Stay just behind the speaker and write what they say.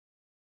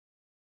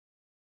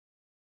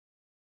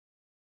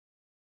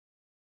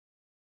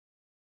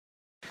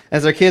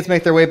As our kids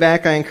make their way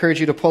back, I encourage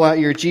you to pull out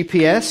your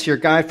GPS, your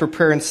guide for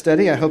prayer and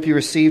study. I hope you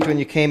received when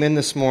you came in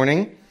this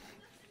morning.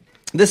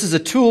 This is a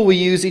tool we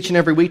use each and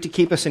every week to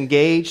keep us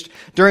engaged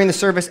during the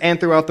service and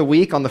throughout the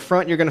week. On the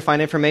front, you're going to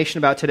find information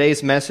about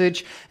today's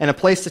message and a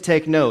place to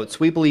take notes.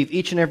 We believe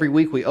each and every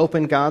week we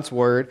open God's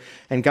Word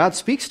and God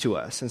speaks to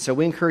us. And so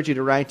we encourage you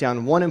to write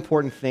down one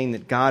important thing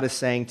that God is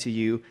saying to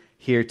you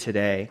here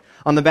today.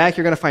 On the back,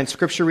 you're going to find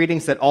scripture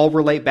readings that all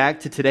relate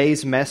back to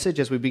today's message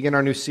as we begin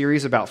our new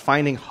series about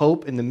finding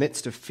hope in the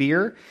midst of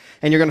fear.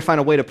 And you're going to find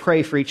a way to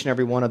pray for each and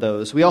every one of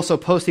those. We also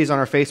post these on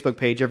our Facebook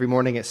page every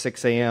morning at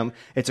 6 a.m.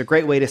 It's a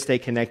great way to stay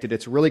connected.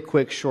 It's a really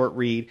quick, short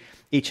read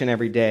each and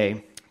every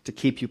day to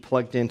keep you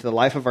plugged into the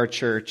life of our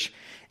church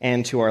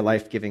and to our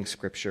life-giving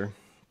scripture.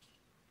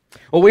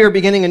 Well, we are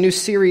beginning a new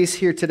series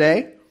here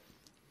today.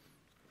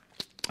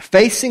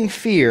 Facing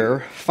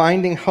fear,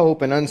 finding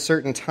hope in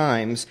uncertain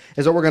times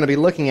is what we're going to be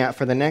looking at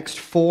for the next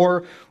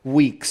 4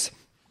 weeks.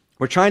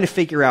 We're trying to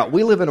figure out,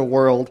 we live in a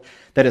world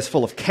that is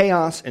full of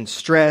chaos and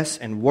stress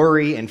and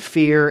worry and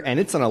fear, and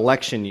it's an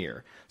election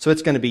year. So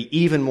it's going to be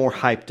even more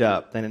hyped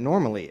up than it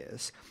normally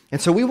is.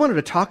 And so we wanted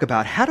to talk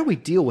about how do we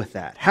deal with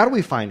that? How do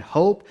we find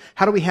hope?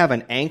 How do we have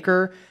an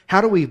anchor?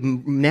 How do we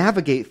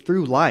navigate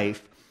through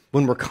life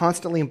when we're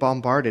constantly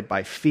bombarded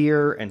by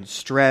fear and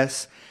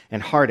stress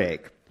and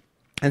heartache?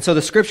 And so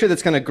the scripture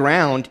that's going to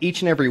ground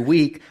each and every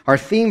week, our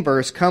theme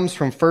verse comes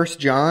from 1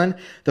 John,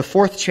 the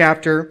 4th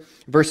chapter,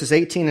 verses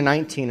 18 and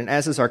 19. And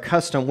as is our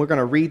custom, we're going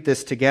to read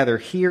this together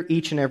here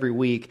each and every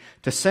week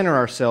to center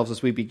ourselves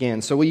as we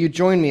begin. So will you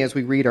join me as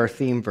we read our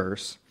theme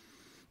verse?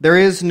 There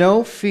is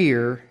no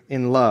fear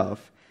in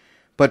love,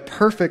 but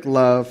perfect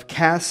love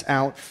casts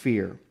out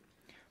fear.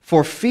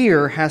 For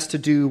fear has to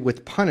do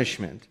with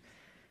punishment,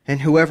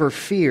 and whoever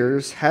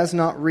fears has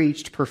not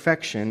reached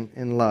perfection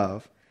in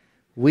love.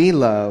 We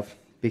love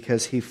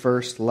because he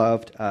first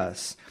loved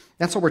us.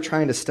 That's what we're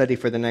trying to study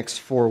for the next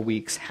 4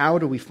 weeks. How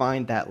do we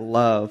find that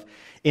love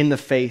in the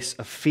face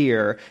of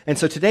fear? And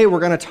so today we're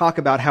going to talk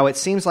about how it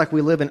seems like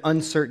we live in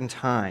uncertain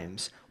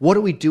times. What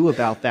do we do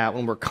about that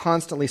when we're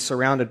constantly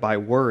surrounded by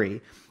worry?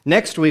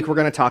 Next week we're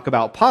going to talk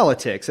about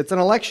politics. It's an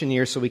election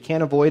year, so we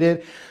can't avoid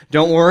it.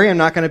 Don't worry, I'm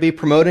not going to be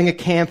promoting a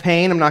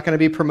campaign. I'm not going to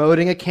be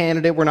promoting a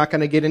candidate. We're not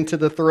going to get into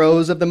the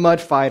throes of the mud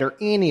fight or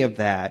any of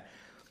that.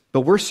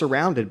 But we're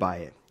surrounded by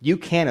it. You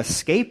can't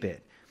escape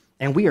it.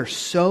 And we are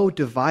so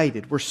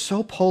divided, we're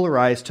so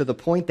polarized to the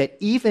point that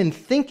even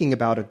thinking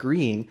about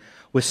agreeing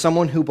with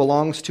someone who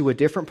belongs to a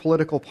different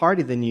political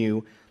party than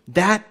you,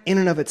 that in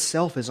and of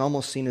itself is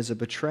almost seen as a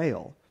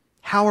betrayal.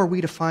 How are we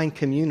to find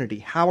community?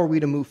 How are we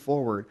to move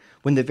forward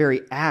when the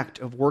very act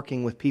of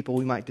working with people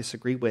we might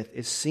disagree with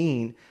is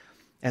seen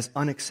as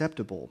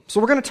unacceptable? So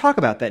we're going to talk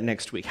about that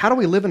next week. How do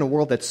we live in a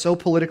world that's so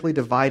politically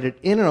divided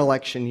in an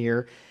election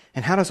year,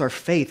 and how does our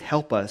faith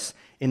help us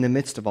in the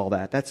midst of all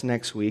that? That's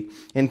next week.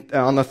 And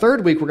on the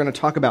third week, we're going to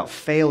talk about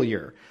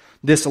failure,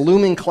 this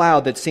looming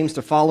cloud that seems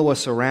to follow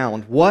us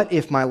around. What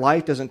if my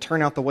life doesn't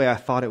turn out the way I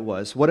thought it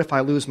was? What if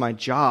I lose my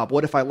job?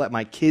 What if I let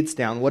my kids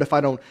down? What if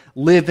I don't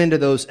live into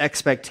those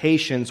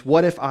expectations?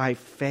 What if I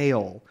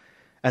fail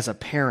as a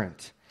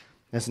parent,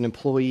 as an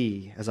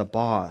employee, as a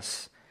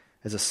boss,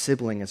 as a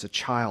sibling, as a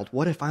child?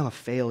 What if I'm a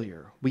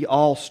failure? We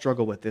all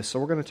struggle with this, so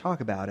we're going to talk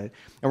about it.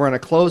 And we're going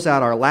to close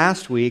out our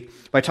last week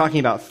by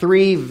talking about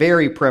 3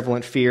 very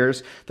prevalent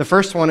fears. The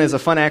first one is a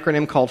fun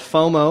acronym called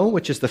FOMO,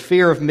 which is the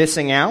fear of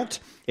missing out.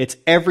 It's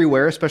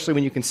everywhere, especially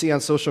when you can see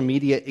on social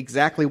media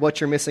exactly what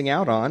you're missing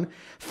out on.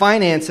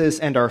 Finances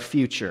and our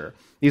future.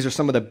 These are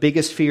some of the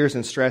biggest fears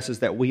and stresses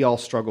that we all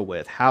struggle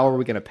with. How are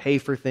we going to pay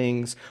for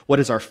things? What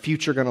is our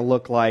future going to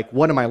look like?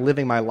 What am I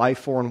living my life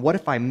for? And what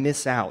if I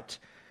miss out?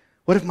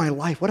 What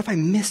if I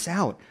miss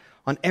out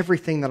on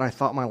everything that I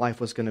thought my life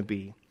was going to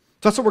be?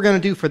 So that's what we're going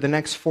to do for the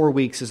next 4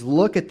 weeks, is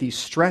look at these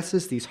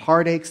stresses, these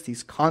heartaches,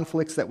 these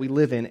conflicts that we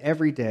live in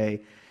every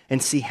day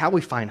and see how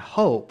we find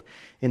hope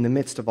in the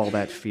midst of all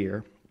that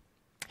fear.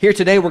 Here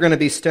today we're going to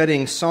be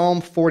studying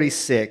Psalm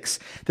 46.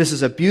 This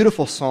is a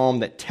beautiful psalm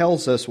that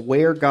tells us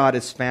where God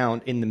is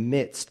found in the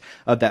midst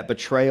of that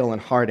betrayal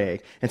and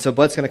heartache. And so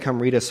Bud's going to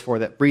come read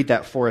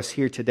that for us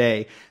here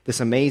today, this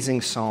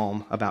amazing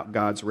psalm about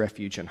God's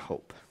refuge and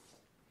hope.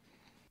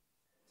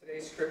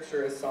 Today's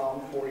scripture is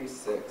Psalm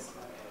 46.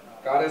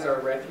 God is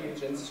our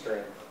refuge and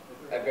strength,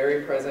 a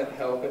very present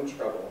help in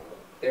trouble.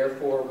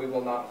 Therefore we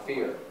will not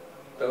fear,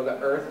 though the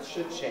earth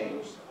should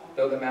change,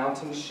 though the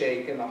mountains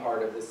shake in the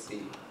heart of the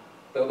sea,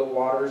 though the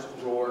waters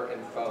roar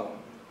and foam,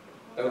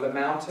 though the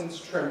mountains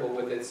tremble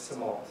with its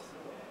tumult.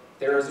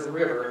 There is a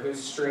river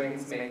whose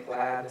streams make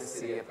glad the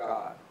city of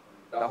God,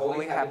 the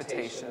holy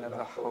habitation of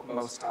the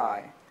Most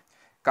High.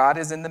 God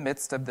is in the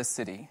midst of the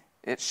city,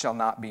 it shall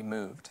not be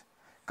moved.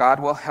 God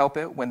will help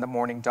it when the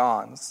morning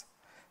dawns.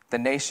 The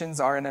nations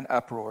are in an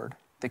uproar,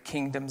 the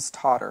kingdoms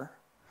totter.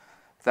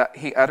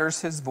 He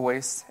utters his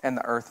voice, and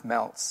the earth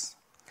melts.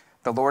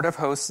 The Lord of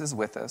hosts is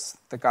with us,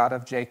 the God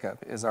of Jacob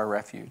is our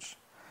refuge.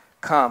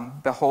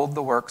 Come, behold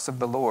the works of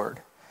the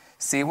Lord.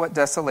 See what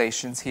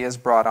desolations he has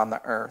brought on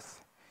the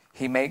earth.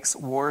 He makes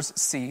wars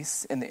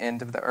cease in the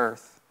end of the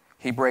earth.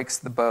 He breaks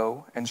the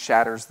bow and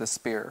shatters the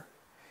spear.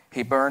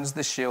 He burns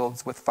the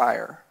shields with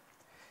fire.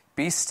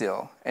 Be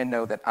still and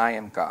know that I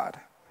am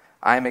God.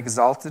 I am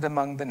exalted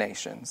among the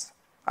nations.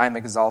 I am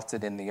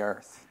exalted in the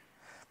earth.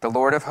 The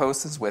Lord of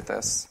hosts is with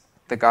us.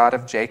 The God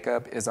of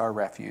Jacob is our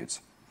refuge.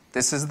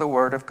 This is the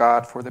word of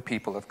God for the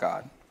people of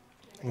God.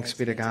 Thanks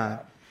be to God.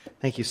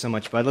 Thank you so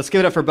much, Bud. Let's give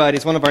it up for Bud.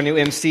 He's one of our new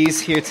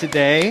MCs here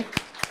today.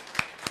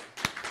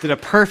 Did a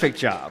perfect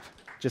job.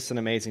 Just an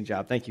amazing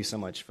job. Thank you so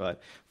much, Bud,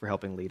 for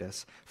helping lead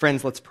us.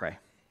 Friends, let's pray.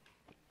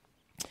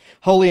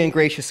 Holy and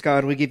gracious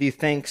God, we give you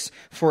thanks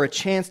for a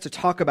chance to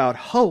talk about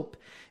hope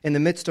in the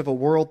midst of a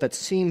world that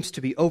seems to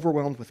be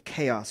overwhelmed with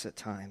chaos at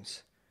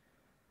times.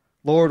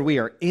 Lord, we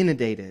are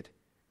inundated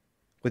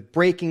with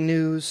breaking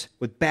news,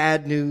 with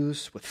bad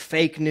news, with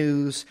fake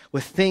news,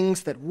 with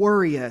things that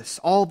worry us,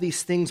 all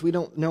these things we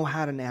don't know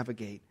how to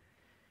navigate.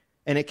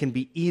 And it can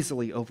be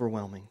easily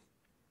overwhelming,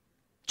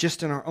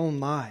 just in our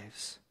own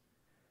lives.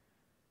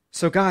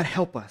 So God,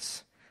 help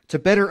us to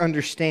better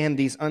understand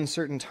these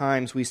uncertain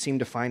times we seem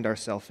to find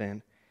ourselves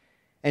in,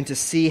 and to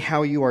see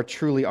how you are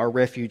truly our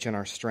refuge and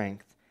our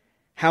strength,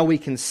 how we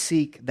can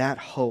seek that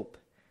hope,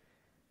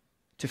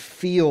 to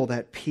feel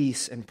that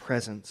peace and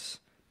presence,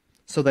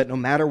 so that no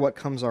matter what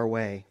comes our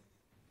way,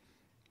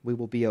 we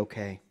will be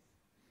okay,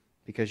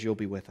 because you'll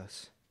be with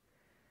us.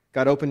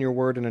 God, open your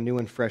word in a new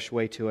and fresh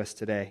way to us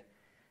today,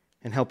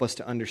 and help us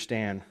to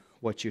understand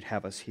what you'd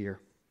have us hear.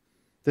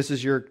 This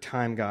is your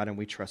time, God, and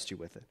we trust you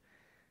with it.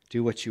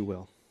 Do what you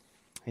will.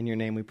 In your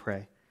name we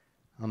pray.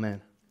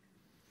 Amen.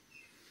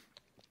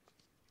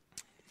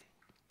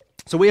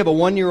 So we have a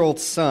 1-year-old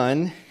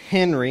son,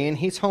 Henry, and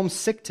he's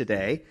homesick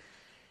today.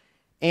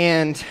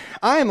 And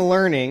I'm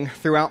learning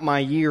throughout my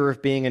year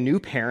of being a new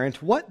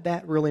parent what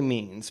that really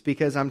means,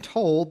 because I'm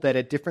told that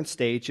at different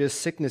stages,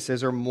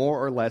 sicknesses are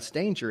more or less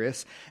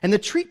dangerous, and the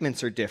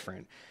treatments are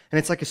different. And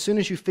it's like as soon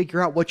as you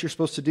figure out what you're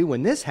supposed to do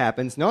when this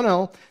happens,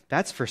 no,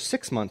 that's for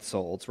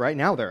 6-month-olds. Right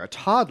now they're a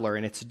toddler,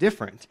 and it's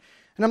different.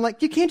 And I'm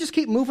like, you can't just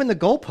keep moving the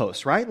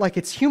goalposts, right? Like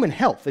it's human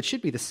health. It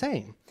should be the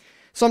same.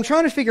 So I'm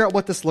trying to figure out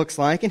what this looks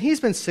like, and he's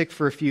been sick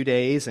for a few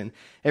days, and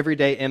every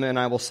day Emma and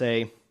I will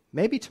say,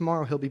 maybe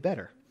tomorrow he'll be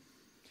better.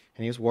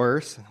 And he was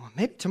worse. And, well,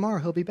 maybe tomorrow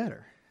he'll be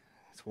better.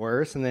 It's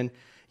worse. And then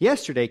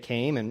yesterday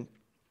came, and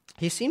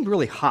he seemed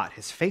really hot.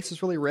 His face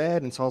was really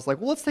red. And so I was like,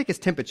 well, let's take his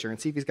temperature and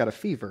see if he's got a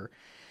fever.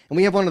 And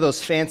we have one of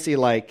those fancy,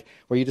 like,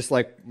 where you just,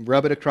 like,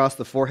 rub it across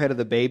the forehead of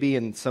the baby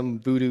and some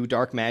voodoo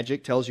dark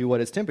magic tells you what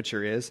his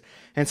temperature is.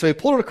 And so he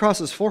pulled it across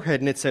his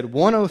forehead, and it said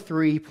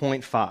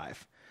 103.5.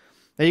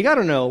 Now, you got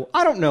to know,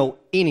 I don't know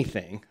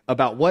anything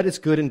about what is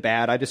good and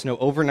bad. I just know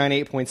over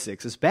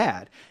 98.6 is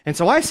bad. And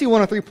so I see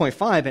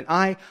 103.5, and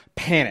I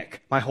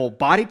panic. My whole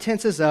body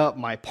tenses up,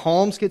 my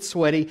palms get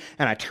sweaty,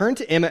 and I turn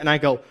to Emmett, and I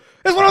go,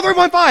 it's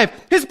 103.5!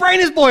 His brain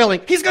is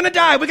boiling! He's going to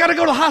die! We got to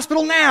go to the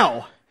hospital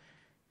now!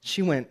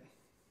 She went,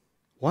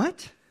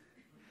 what?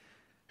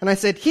 And I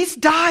said, he's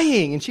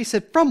dying! And she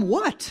said, from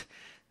what?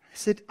 I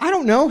said, I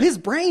don't know. His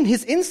brain,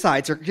 his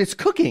insides are just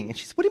cooking. And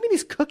she said, what do you mean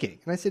he's cooking?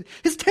 And I said,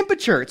 his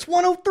temperature, it's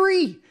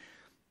 103.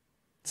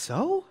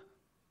 So?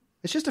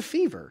 It's just a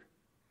fever.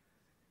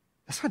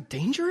 That's not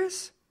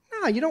dangerous?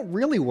 No, you don't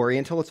really worry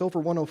until it's over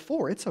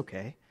 104. It's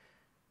okay.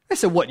 I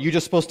said, what, you're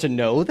just supposed to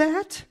know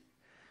that?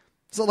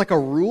 Is it like a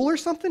rule or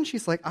something?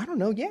 She's like, I don't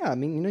know. Yeah, I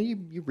mean,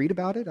 you read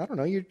about it. I don't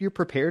know. You're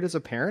prepared as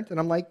a parent. And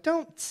I'm like,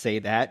 don't say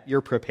that.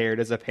 You're prepared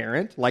as a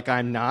parent, like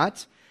I'm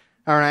not.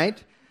 All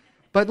right?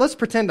 But let's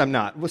pretend I'm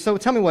not. So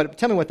tell me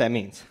what that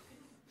means.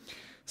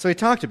 So he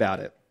talked about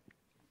it,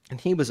 and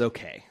he was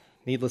okay.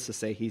 Needless to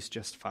say, he's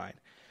just fine.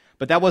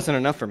 But that wasn't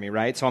enough for me,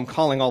 right? So I'm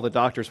calling all the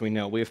doctors we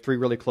know. We have 3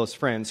 really close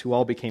friends who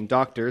all became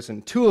doctors,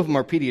 and 2 of them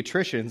are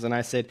pediatricians. And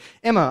I said,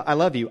 Emma, I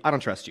love you. I don't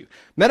trust you.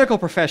 Medical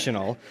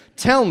professional,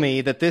 tell me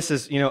that this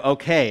is,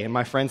 okay. And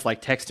my friend's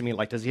like texting me,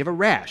 like, does he have a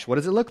rash? What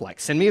does it look like?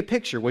 Send me a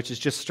picture, which is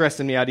just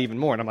stressing me out even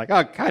more. And I'm like,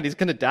 oh, God, he's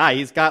going to die.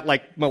 He's got,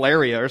 like,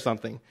 malaria or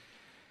something.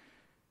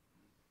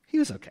 He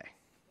was okay.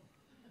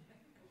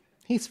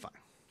 He's fine.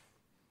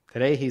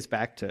 Today he's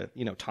back to,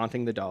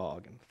 taunting the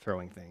dog and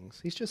throwing things.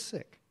 He's just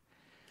sick.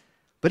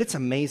 But it's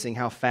amazing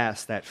how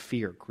fast that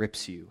fear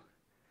grips you.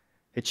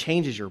 It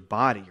changes your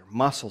body. Your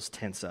muscles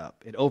tense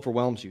up. It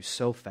overwhelms you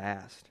so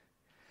fast.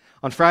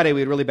 On Friday,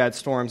 we had really bad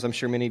storms. I'm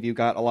sure many of you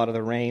got a lot of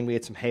the rain. We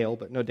had some hail,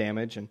 but no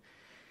damage. And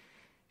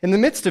in the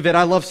midst of it,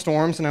 I love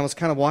storms, and I was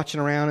kind of watching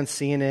around and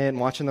seeing it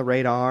and watching the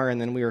radar, and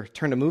then we were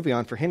turning a movie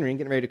on for Henry and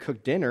getting ready to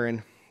cook dinner,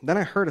 and then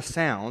I heard a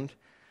sound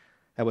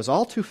that was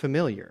all too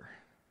familiar.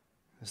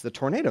 It was the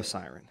tornado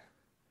siren.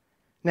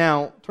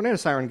 Now, tornado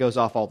siren goes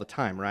off all the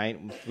time, right?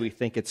 We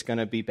think it's going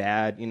to be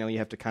bad. You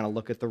have to kind of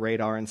look at the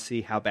radar and see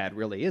how bad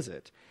really is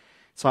it.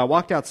 So I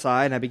walked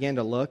outside and I began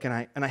to look,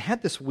 and I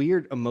had this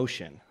weird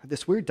emotion,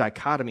 this weird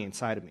dichotomy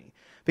inside of me.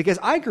 Because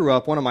I grew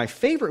up, one of my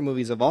favorite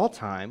movies of all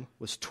time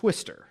was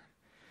Twister.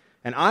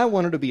 And I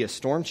wanted to be a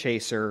storm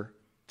chaser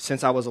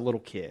since I was a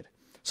little kid.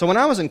 So when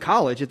I was in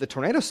college, if the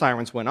tornado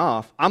sirens went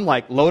off, I'm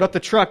like, load up the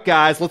truck,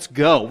 guys, let's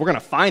go. We're going to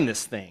find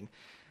this thing.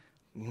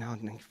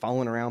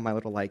 Following around my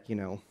little,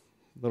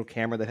 little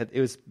camera that it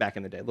was back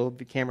in the day, little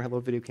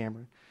video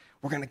camera.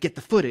 We're going to get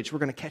the footage. We're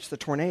going to catch the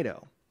tornado.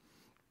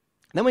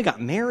 And then we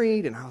got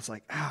married, and I was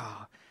like,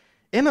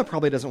 Emma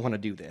probably doesn't want to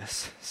do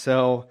this.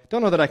 So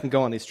don't know that I can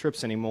go on these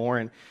trips anymore.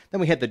 And then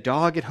we had the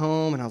dog at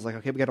home, and I was like,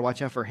 okay, we got to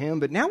watch out for him.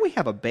 But now we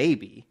have a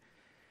baby.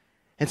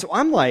 And so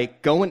I'm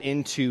like going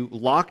into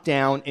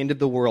lockdown, into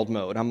the world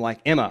mode. I'm like,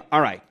 Emma,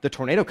 all right, the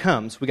tornado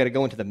comes. We got to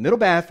go into the middle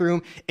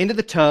bathroom, into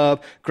the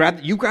tub,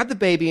 grab the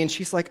baby. And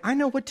she's like, I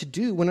know what to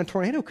do when a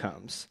tornado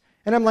comes.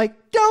 And I'm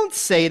like, don't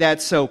say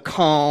that so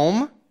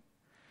calm.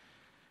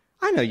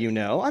 I know you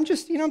know. I'm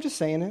just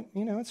saying it.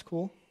 It's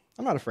cool.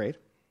 I'm not afraid.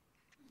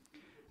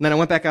 And then I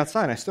went back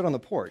outside and I stood on the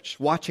porch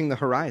watching the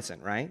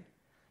horizon, right?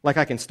 Like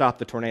I can stop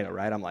the tornado,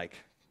 right? I'm like,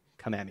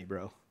 come at me,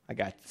 bro. I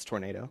got this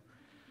tornado.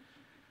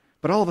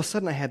 But all of a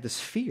sudden I had this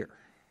fear.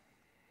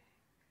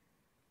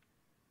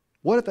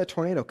 What if that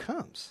tornado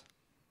comes?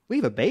 We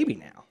have a baby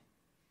now.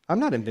 I'm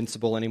not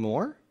invincible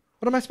anymore.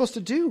 What am I supposed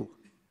to do?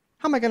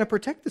 How am I going to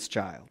protect this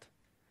child?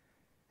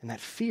 And that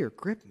fear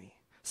gripped me.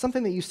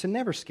 Something that used to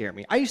never scare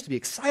me. I used to be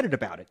excited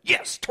about it.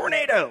 Yes,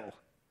 tornado!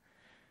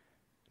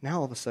 Now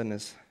all of a sudden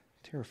it's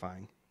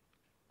terrifying.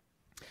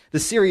 The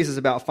series is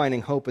about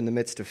finding hope in the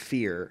midst of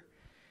fear.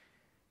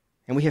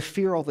 And we have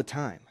fear all the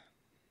time.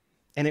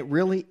 And it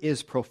really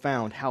is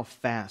profound how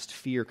fast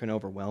fear can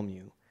overwhelm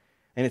you.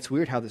 And it's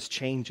weird how this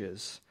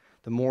changes.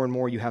 The more and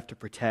more you have to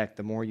protect,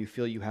 the more you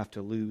feel you have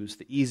to lose,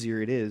 the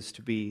easier it is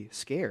to be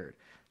scared.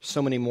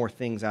 So many more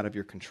things out of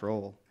your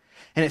control.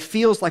 And it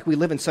feels like we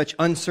live in such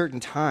uncertain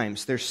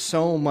times. There's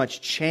so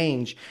much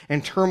change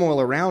and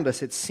turmoil around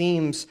us. It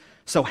seems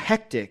so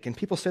hectic. And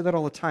people say that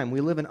all the time. We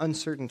live in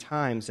uncertain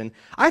times. And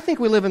I think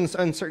we live in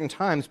uncertain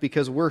times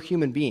because we're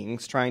human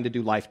beings trying to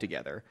do life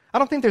together. I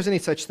don't think there's any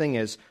such thing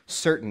as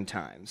certain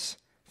times.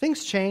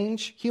 Things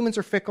change. Humans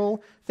are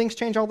fickle. Things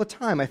change all the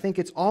time. I think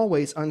it's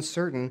always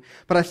uncertain.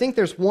 But I think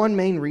there's one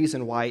main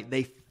reason why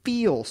they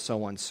feel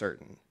so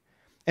uncertain.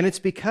 And it's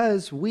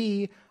because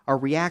we are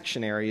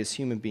reactionary as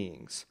human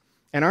beings.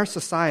 And our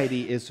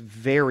society is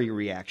very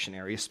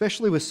reactionary,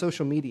 especially with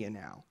social media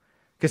now.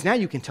 Because now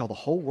you can tell the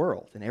whole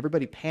world, and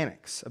everybody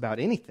panics about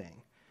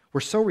anything.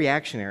 We're so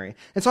reactionary.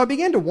 And so I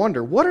began to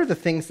wonder, what are the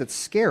things that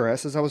scare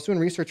us? As I was doing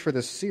research for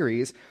this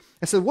series,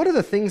 I said, what are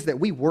the things that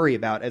we worry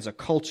about as a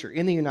culture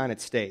in the United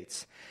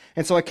States?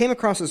 And so I came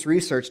across this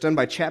research done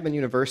by Chapman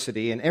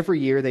University, and every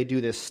year they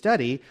do this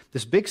study,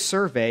 this big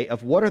survey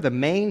of what are the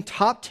main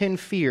top 10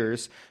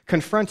 fears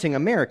confronting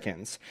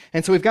Americans.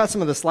 And so we've got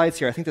some of the slides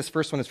here. I think this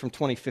first one is from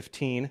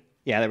 2015.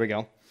 Yeah, there we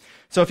go.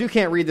 So if you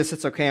can't read this,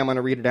 it's okay. I'm going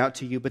to read it out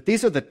to you. But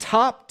these are the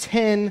top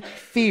 10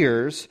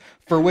 fears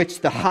for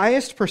which the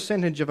highest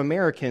percentage of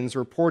Americans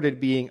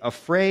reported being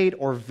afraid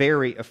or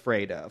very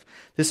afraid of.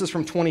 This is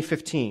from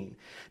 2015.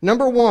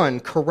 Number 1,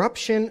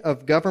 corruption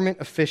of government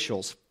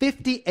officials.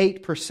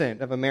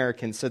 58% of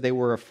Americans said they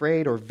were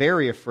afraid or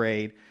very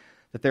afraid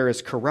that there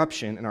is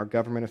corruption in our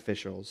government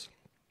officials.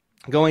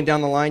 Going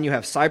down the line, you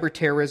have cyber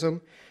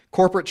terrorism,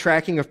 corporate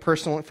tracking of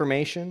personal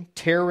information,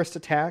 terrorist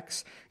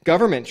attacks,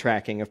 government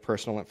tracking of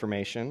personal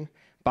information,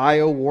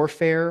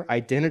 bio-warfare,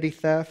 identity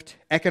theft,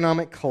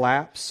 economic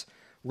collapse,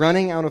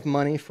 running out of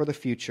money for the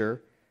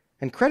future,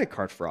 and credit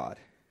card fraud.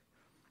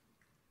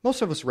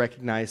 Most of us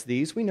recognize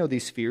these. We know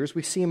these fears.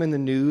 We see them in the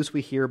news.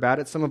 We hear about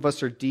it. Some of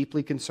us are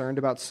deeply concerned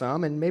about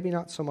some and maybe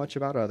not so much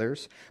about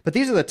others. But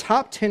these are the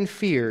top 10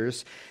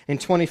 fears in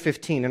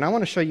 2015, and I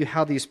want to show you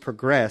how these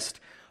progressed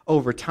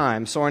over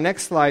time. So our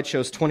next slide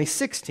shows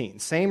 2016.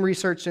 Same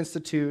research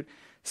institute,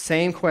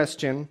 same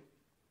question.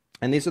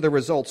 And these are the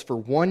results for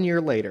 1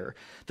 year later.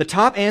 The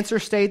top answer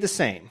stayed the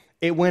same.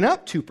 It went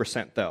up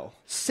 2%, though.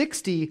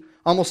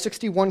 Almost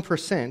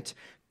 61%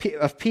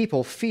 of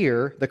people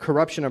fear the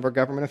corruption of our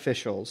government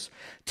officials.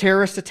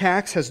 Terrorist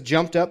attacks has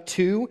jumped up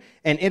 2,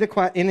 and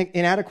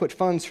inadequate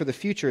funds for the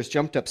future has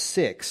jumped up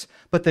 6.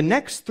 But the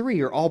next 3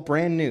 are all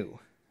brand new.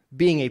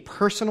 Being a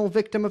personal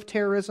victim of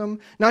terrorism,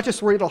 not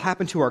just worried it'll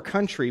happen to our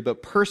country,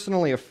 but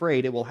personally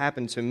afraid it will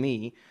happen to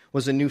me,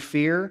 was a new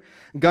fear.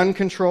 Gun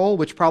control,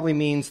 which probably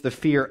means the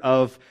fear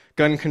of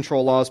gun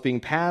control laws being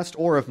passed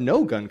or of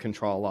no gun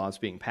control laws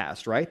being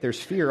passed, right? There's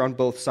fear on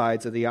both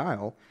sides of the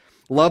aisle.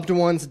 Loved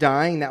ones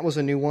dying, that was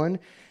a new one.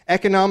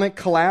 Economic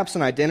collapse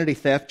and identity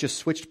theft just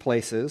switched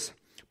places.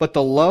 But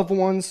the loved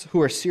ones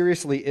who are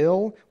seriously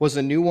ill was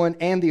a new one,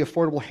 and the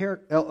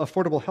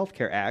Affordable Health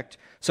Care Act.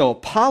 So a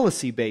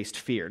policy-based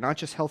fear, not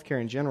just health care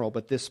in general,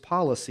 but this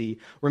policy.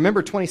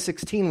 Remember,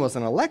 2016 was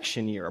an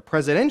election year, a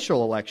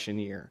presidential election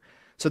year.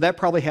 So that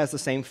probably has the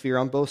same fear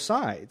on both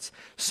sides.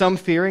 Some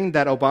fearing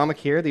that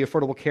Obamacare, the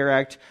Affordable Care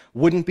Act,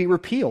 wouldn't be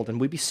repealed and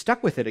we'd be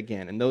stuck with it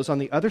again. And those on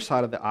the other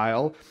side of the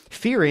aisle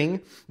fearing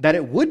that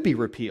it would be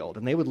repealed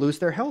and they would lose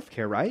their health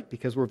care, right?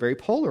 Because we're very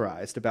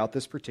polarized about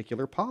this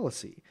particular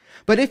policy.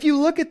 But if you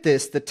look at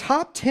this, the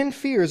top 10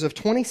 fears of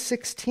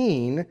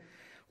 2016,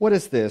 what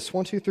is this?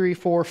 1, 2, 3,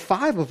 4,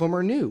 5 of them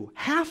are new.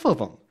 Half of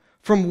them.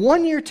 From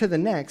 1 year to the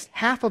next,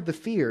 half of the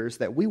fears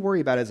that we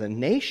worry about as a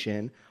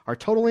nation are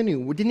totally new.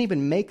 We didn't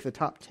even make the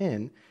top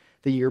 10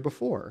 the year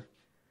before.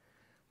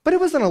 But it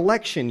was an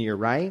election year,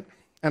 right?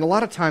 And a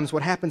lot of times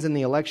what happens in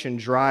the election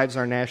drives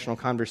our national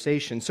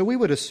conversation. So we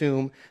would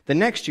assume the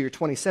next year,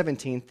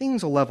 2017,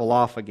 things will level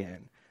off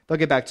again. They'll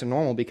get back to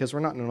normal because we're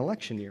not in an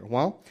election year.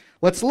 Well,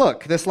 let's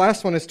look. This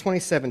last one is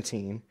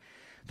 2017.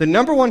 The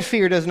number one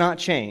fear does not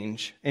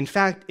change. In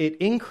fact, it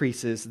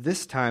increases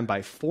this time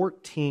by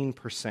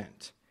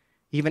 14%.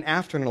 Even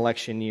after an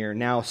election year,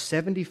 now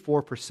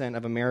 74%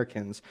 of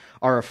Americans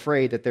are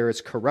afraid that there is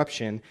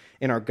corruption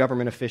in our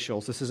government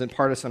officials. This isn't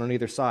partisan on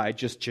either side,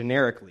 just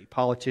generically,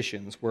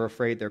 politicians were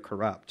afraid they're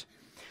corrupt.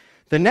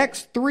 The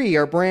next three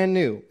are brand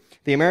new.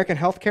 The American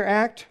Health Care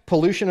Act,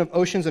 pollution of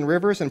oceans and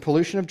rivers, and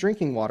pollution of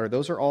drinking water.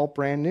 Those are all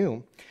brand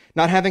new.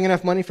 Not having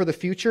enough money for the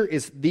future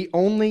is the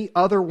only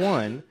other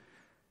one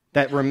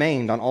that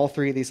remained on all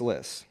three of these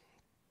lists.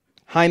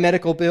 High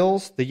medical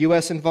bills, the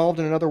U.S. involved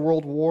in another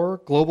world war,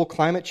 global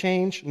climate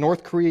change,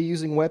 North Korea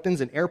using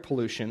weapons, and air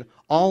pollution,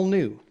 all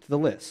new to the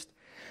list.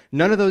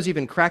 None of those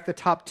even cracked the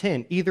top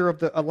 10, either of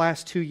the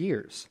last 2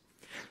 years.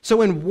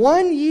 So in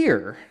 1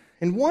 year,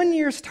 in 1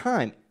 year's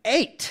time,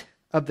 8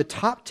 of the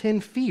top 10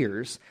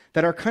 fears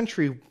that our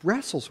country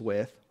wrestles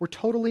with were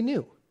totally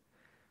new.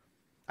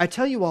 I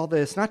tell you all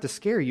this not to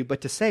scare you, but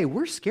to say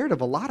we're scared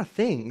of a lot of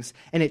things,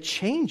 and it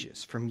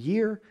changes from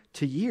year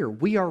to year.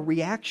 We are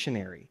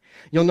reactionary.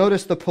 You'll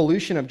notice the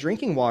pollution of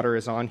drinking water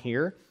is on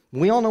here.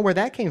 We all know where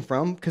that came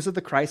from because of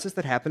the crisis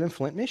that happened in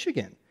Flint,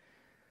 Michigan.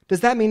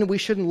 Does that mean that we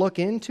shouldn't look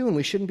into and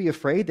we shouldn't be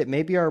afraid that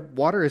maybe our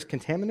water is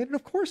contaminated?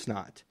 Of course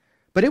not.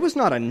 But it was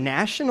not a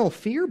national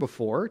fear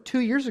before.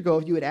 2 years ago,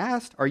 if you had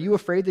asked, are you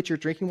afraid that your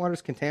drinking water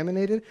is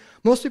contaminated?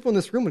 Most people in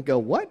this room would go,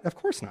 what? Of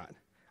course not.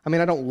 I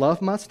mean, I don't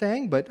love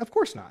Mustang, but of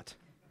course not.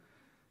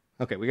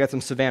 Okay, we got some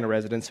Savannah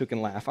residents who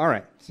can laugh. All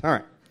right.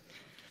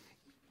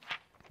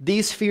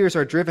 These fears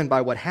are driven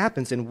by what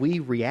happens, and we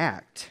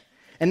react.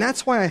 And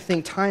that's why I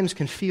think times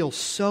can feel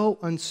so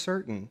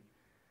uncertain,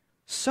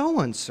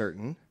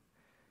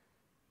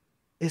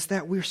 is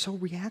that we're so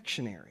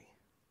reactionary.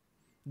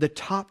 The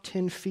top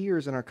 10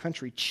 fears in our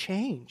country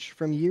change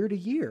from year to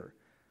year.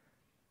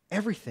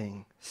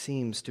 Everything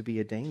seems to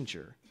be a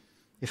danger.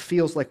 It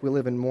feels like we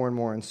live in more and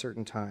more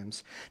uncertain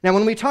times. Now,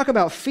 when we talk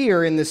about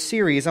fear in this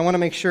series, I want to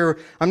make sure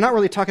I'm not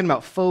really talking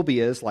about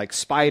phobias like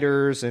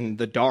spiders and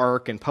the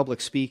dark and public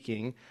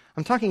speaking.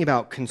 I'm talking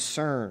about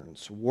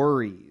concerns,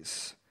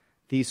 worries,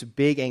 these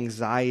big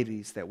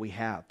anxieties that we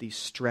have, these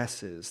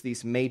stresses,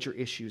 these major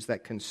issues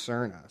that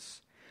concern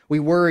us. We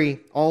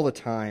worry all the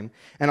time,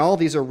 and all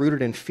these are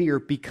rooted in fear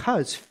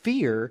because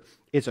fear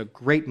is a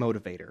great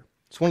motivator.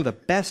 It's one of the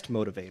best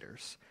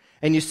motivators.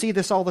 And you see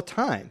this all the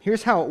time.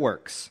 Here's how it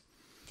works.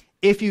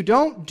 If you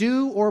don't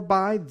do or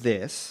buy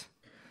this,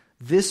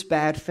 this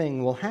bad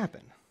thing will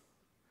happen.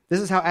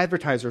 This is how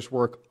advertisers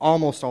work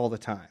almost all the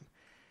time.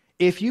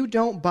 If you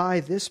don't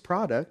buy this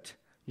product,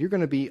 you're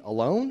going to be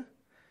alone,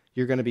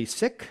 you're going to be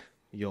sick,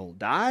 you'll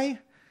die.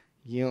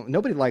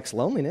 Nobody likes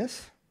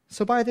loneliness,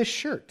 so buy this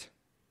shirt.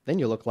 Then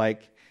you'll look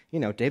like,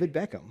 David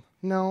Beckham.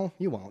 No,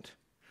 you won't.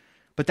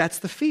 But that's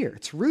the fear.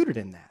 It's rooted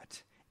in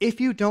that. If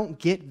you don't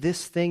get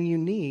this thing you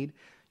need,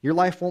 your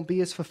life won't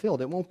be as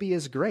fulfilled. It won't be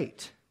as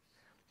great.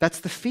 That's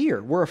the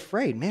fear. We're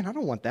afraid. Man, I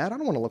don't want that. I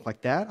don't want to look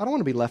like that. I don't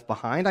want to be left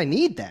behind. I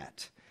need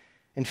that.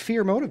 And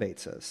fear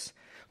motivates us.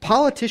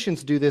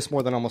 Politicians do this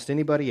more than almost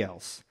anybody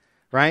else,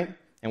 right?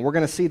 And we're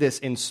going to see this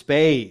in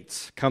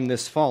spades come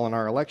this fall in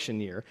our election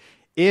year.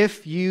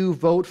 If you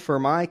vote for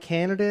my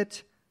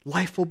candidate,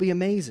 life will be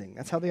amazing.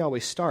 That's how they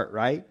always start,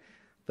 right?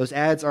 Those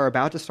ads are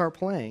about to start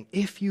playing.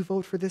 If you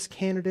vote for this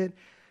candidate,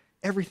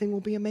 everything will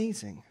be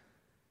amazing.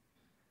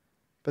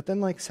 But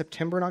then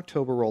September and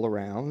October roll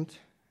around,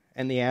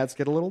 and the ads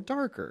get a little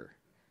darker.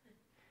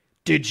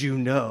 Did you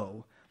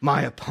know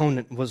my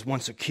opponent was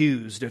once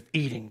accused of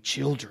eating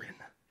children?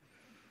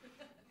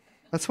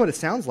 That's what it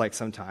sounds like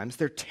sometimes.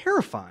 They're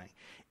terrifying.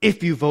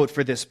 If you vote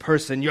for this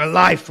person, your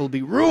life will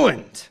be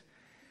ruined.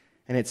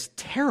 And it's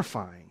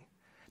terrifying.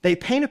 They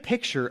paint a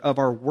picture of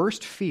our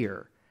worst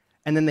fear,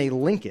 and then they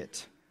link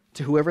it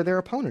to whoever their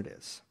opponent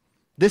is.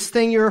 This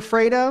thing you're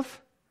afraid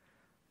of,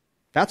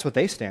 that's what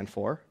they stand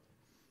for.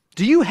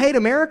 Do you hate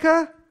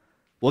America?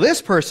 Well,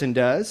 this person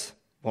does.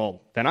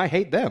 Well, then I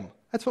hate them.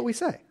 That's what we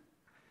say.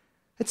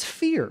 It's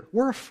fear.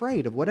 We're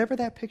afraid of whatever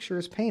that picture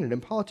is painted,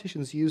 and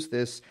politicians use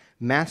this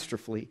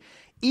masterfully.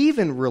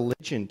 Even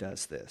religion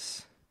does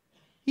this.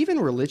 Even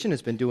religion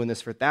has been doing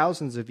this for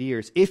thousands of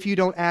years. If you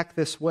don't act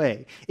this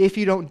way, if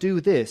you don't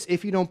do this,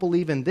 if you don't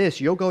believe in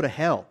this, you'll go to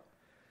hell.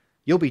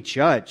 You'll be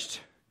judged.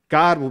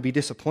 God will be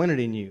disappointed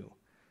in you.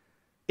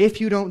 If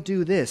you don't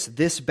do this,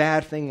 this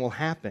bad thing will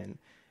happen.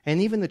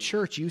 And even the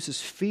church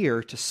uses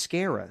fear to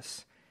scare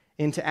us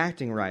into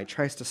acting right,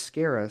 tries to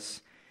scare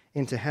us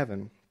into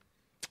heaven.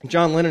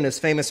 John Lennon is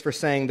famous for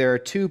saying there are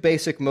two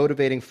basic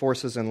motivating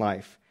forces in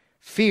life,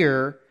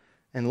 fear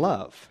and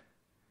love.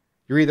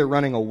 You're either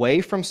running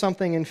away from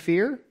something in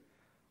fear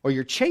or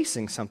you're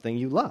chasing something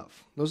you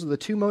love. Those are the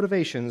two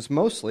motivations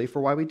mostly for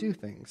why we do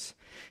things.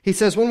 He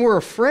says when we're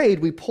afraid,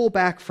 we pull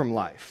back from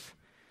life.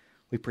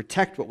 We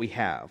protect what we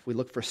have. We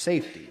look for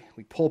safety.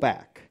 We pull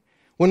back.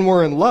 When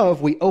we're in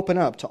love, we open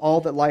up to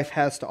all that life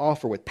has to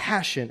offer with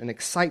passion and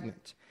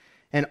excitement.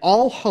 And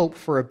all hope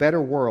for a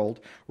better world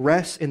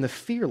rests in the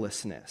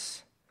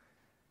fearlessness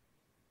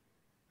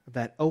of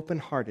that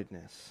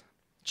open-heartedness,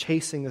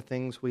 chasing the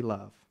things we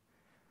love.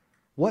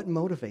 What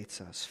motivates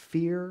us,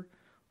 fear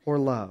or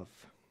love?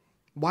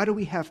 Why do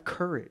we have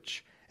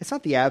courage? It's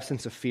not the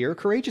absence of fear.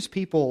 Courageous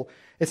people,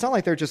 it's not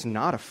like they're just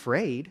not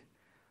afraid.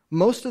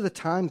 Most of the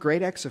time,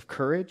 great acts of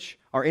courage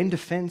are in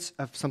defense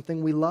of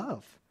something we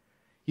love.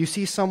 You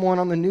see someone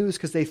on the news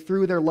because they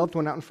threw their loved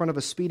one out in front of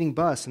a speeding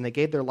bus and they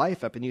gave their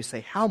life up, and you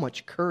say, how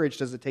much courage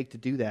does it take to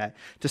do that,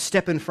 to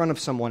step in front of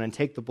someone and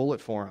take the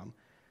bullet for them?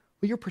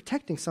 Well, you're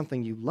protecting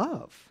something you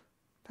love.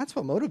 That's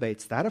what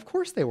motivates that. Of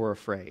course they were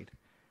afraid.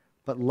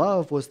 But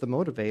love was the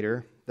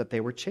motivator that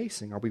they were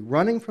chasing. Are we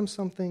running from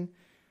something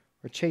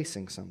or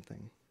chasing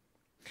something?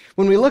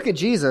 When we look at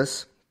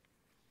Jesus,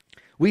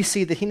 we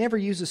see that he never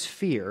uses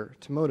fear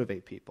to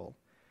motivate people.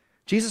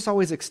 Jesus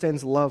always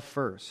extends love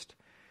first.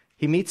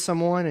 He meets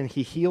someone and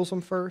he heals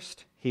them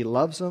first. He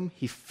loves them.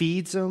 He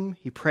feeds them.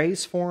 He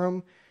prays for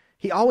them.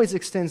 He always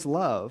extends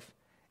love,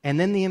 and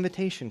then the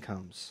invitation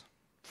comes.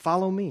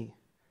 Follow me.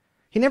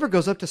 He never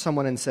goes up to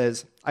someone and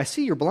says, I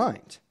see you're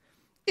blind.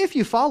 If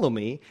you follow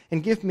me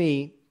and give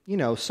me,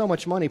 so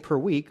much money per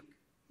week,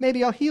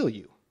 maybe I'll heal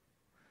you.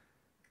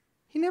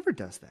 He never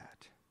does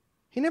that.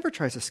 He never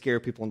tries to scare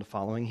people into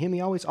following him.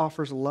 He always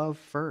offers love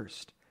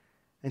first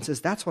and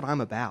says, that's what I'm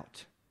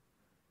about.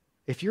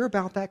 If you're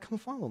about that, come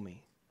follow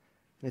me.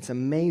 And it's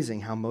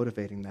amazing how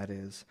motivating that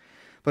is.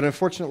 But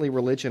unfortunately,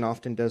 religion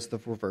often does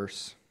the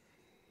reverse.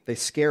 They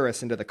scare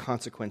us into the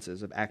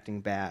consequences of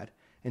acting bad,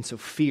 and so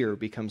fear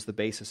becomes the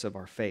basis of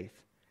our faith.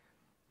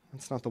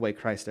 That's not the way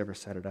Christ ever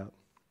set it up.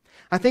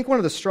 I think one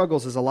of the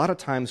struggles is a lot of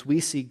times we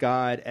see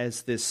God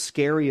as this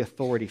scary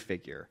authority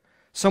figure,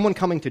 someone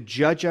coming to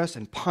judge us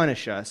and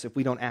punish us if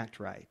we don't act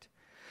right.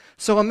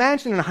 So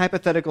imagine in a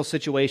hypothetical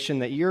situation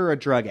that you're a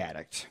drug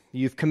addict.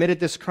 You've committed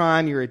this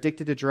crime, you're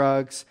addicted to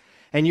drugs,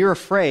 and you're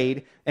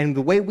afraid, and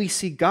the way we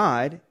see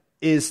God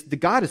is the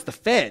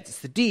feds, it's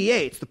the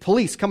DEA, it's the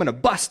police coming to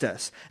bust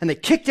us. And they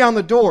kick down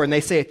the door and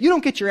they say, if you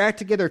don't get your act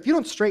together, if you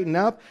don't straighten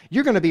up,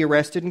 you're going to be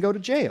arrested and go to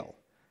jail.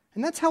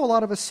 And that's how a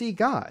lot of us see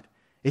God.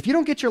 If you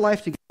don't get your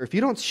life together, if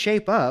you don't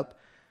shape up,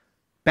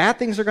 bad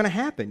things are going to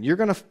happen. You're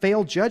going to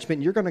fail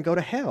judgment, you're going to go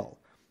to hell.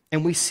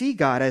 And we see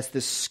God as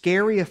this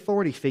scary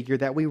authority figure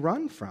that we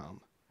run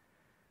from.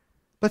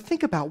 But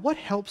think about what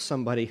helps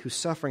somebody who's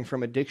suffering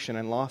from addiction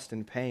and lost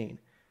in pain.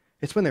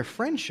 It's when their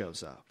friend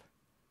shows up,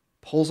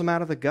 pulls them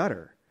out of the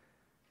gutter.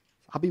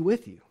 I'll be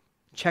with you.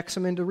 Checks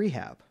them into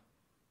rehab.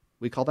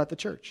 We call that the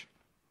church.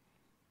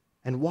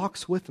 And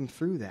walks with them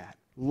through that.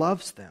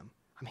 Loves them.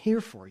 I'm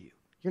here for you.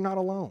 You're not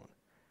alone.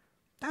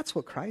 That's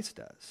what Christ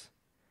does.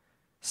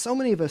 So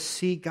many of us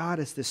see God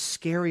as this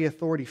scary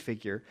authority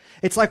figure.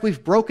 It's like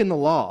we've broken the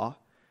law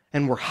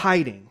and we're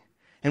hiding.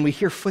 And we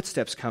hear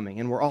footsteps coming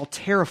and we're all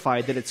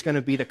terrified that it's going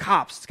to be the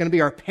cops. It's going to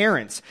be our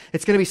parents.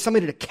 It's going to be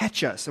somebody to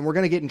catch us and we're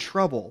going to get in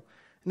trouble.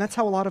 And that's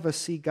how a lot of us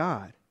see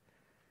God.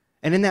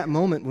 And in that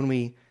moment when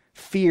we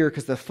fear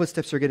because the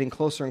footsteps are getting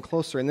closer and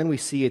closer, and then we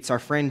see it's our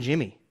friend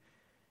Jimmy.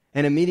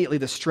 And immediately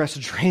the stress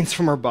drains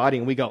from our body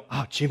and we go,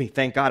 oh, Jimmy,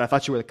 thank God, I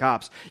thought you were the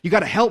cops. You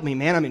got to help me,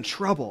 man, I'm in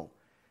trouble.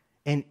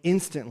 And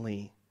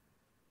instantly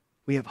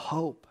we have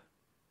hope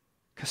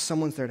because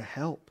someone's there to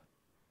help.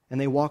 And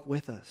they walk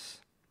with us.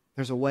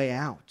 There's a way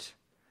out.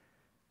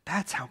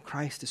 That's how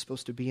Christ is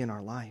supposed to be in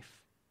our life.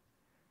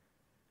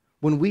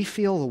 When we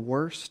feel the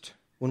worst,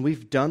 when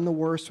we've done the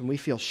worst, when we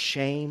feel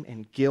shame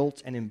and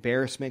guilt and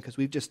embarrassment because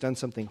we've just done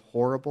something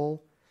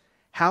horrible,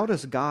 how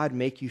does God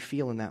make you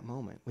feel in that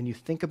moment? When you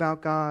think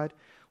about God,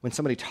 when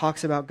somebody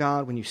talks about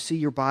God, when you see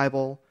your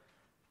Bible,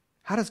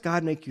 how does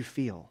God make you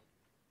feel?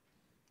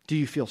 Do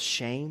you feel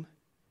shame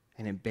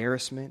and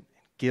embarrassment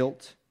and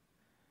guilt?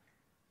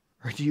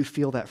 Or do you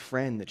feel that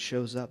friend that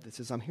shows up that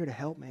says, I'm here to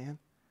help, man.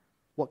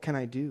 What can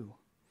I do?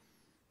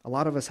 A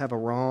lot of us have a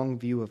wrong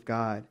view of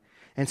God.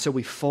 And so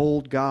we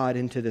fold God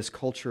into this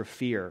culture of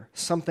fear,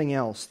 something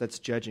else that's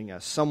judging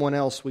us, someone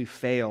else we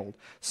failed,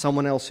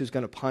 someone else who's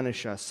going to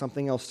punish us,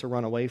 something else to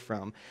run away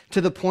from, to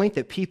the point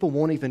that people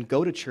won't even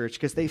go to church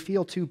because they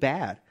feel too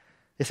bad.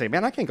 They say,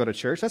 man, I can't go to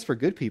church. That's for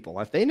good people.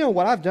 If they know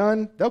what I've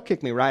done, they'll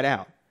kick me right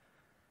out.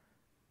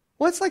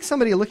 Well, it's like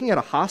somebody looking at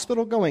a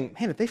hospital going,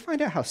 man, if they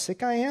find out how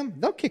sick I am,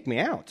 they'll kick me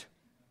out.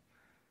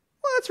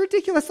 Well, that's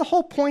ridiculous. That's the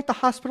whole point the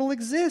hospital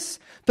exists.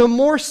 The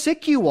more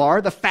sick you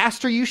are, the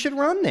faster you should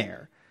run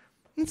there.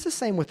 It's the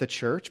same with the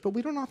church, but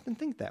we don't often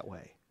think that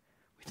way.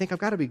 We think, I've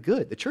got to be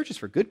good. The church is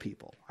for good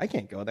people. I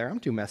can't go there.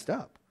 I'm too messed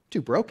up,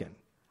 too broken.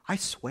 I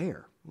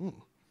swear.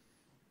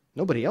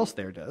 Nobody else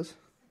there does.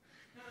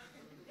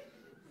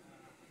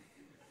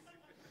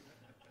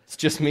 It's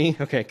just me?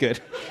 Okay,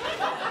 good.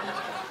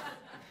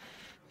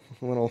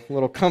 A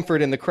little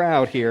comfort in the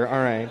crowd here. All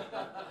right.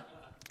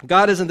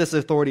 God isn't this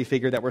authority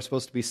figure that we're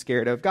supposed to be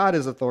scared of. God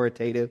is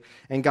authoritative,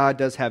 and God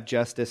does have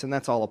justice, and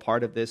that's all a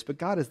part of this. But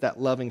God is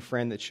that loving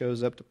friend that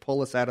shows up to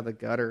pull us out of the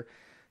gutter,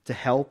 to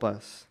help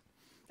us.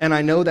 And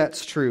I know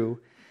that's true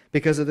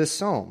because of this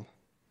psalm.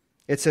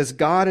 It says,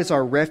 God is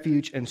our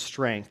refuge and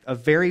strength, a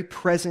very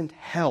present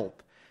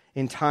help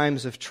in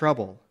times of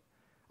trouble.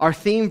 Our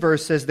theme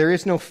verse says, there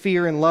is no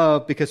fear in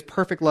love because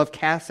perfect love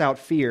casts out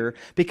fear,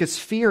 because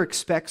fear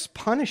expects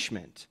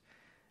punishment.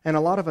 And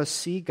a lot of us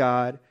see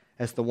God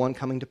as the one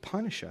coming to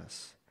punish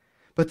us.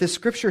 But this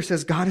scripture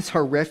says God is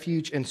our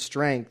refuge and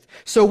strength.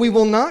 So we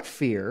will not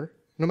fear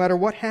no matter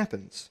what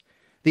happens.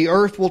 The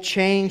earth will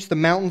change, the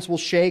mountains will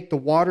shake, the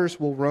waters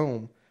will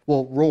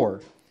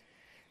roar.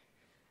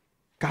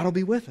 God will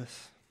be with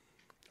us,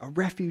 a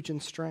refuge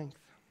and strength.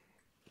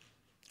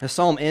 The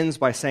psalm ends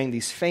by saying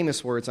these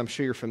famous words I'm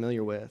sure you're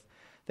familiar with.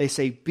 They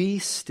say, be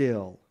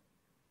still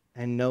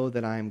and know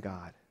that I am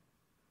God.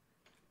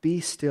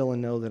 Be still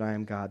and know that I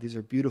am God. These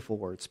are beautiful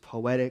words,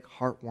 poetic,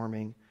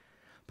 heartwarming.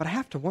 But I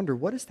have to wonder,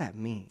 what does that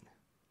mean?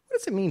 What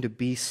does it mean to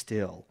be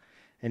still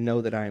and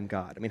know that I am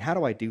God? I mean, how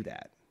do I do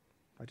that?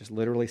 I just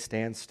literally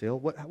stand still?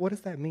 What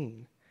does that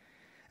mean?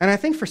 And I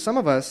think for some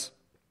of us,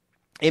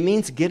 it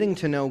means getting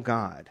to know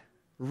God,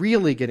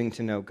 really getting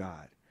to know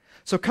God.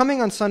 So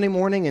coming on Sunday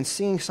morning and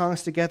singing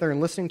songs together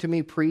and listening to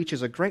me preach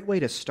is a great way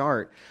to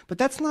start, but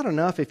that's not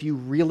enough if you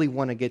really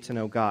want to get to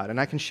know God, and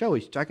I can show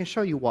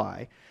you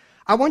why.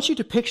 I want you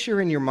to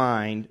picture in your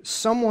mind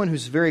someone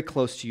who's very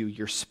close to you,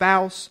 your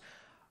spouse,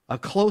 a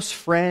close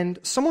friend,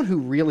 someone who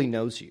really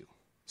knows you,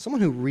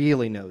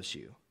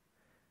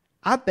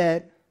 I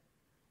bet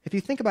if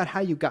you think about how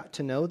you got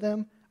to know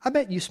them, I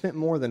bet you spent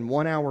more than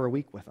 1 hour a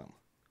week with them.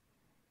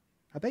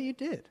 I bet you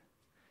did.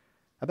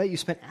 I bet you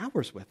spent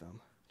hours with them,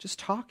 just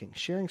talking,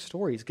 sharing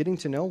stories, getting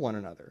to know one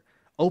another,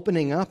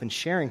 opening up and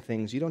sharing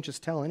things you don't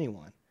just tell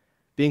anyone,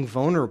 being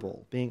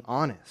vulnerable, being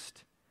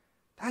honest.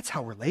 That's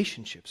how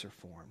relationships are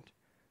formed.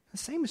 The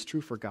same is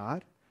true for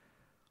God.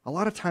 A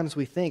lot of times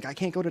we think, I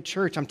can't go to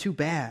church, I'm too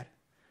bad.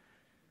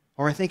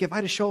 Or I think if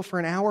I just show up for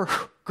an hour,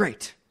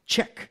 great,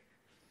 check.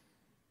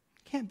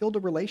 You can't build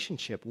a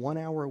relationship 1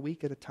 hour a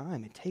week at a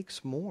time. It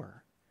takes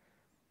more.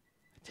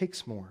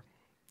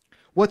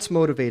 What's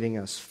motivating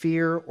us,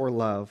 fear or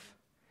love?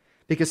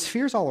 Because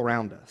fear's all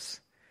around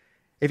us.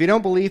 If you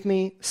don't believe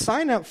me,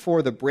 sign up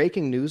for the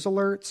breaking news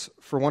alerts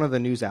for one of the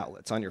news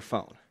outlets on your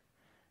phone,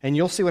 and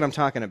you'll see what I'm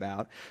talking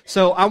about.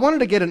 So I wanted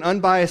to get an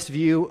unbiased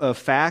view of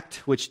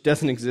fact, which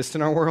doesn't exist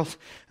in our world,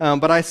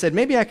 but I said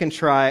maybe I can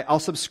try. I'll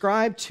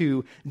subscribe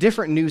to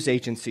different news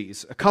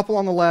agencies, a couple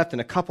on the left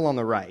and a couple on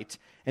the right,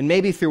 and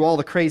maybe through all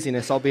the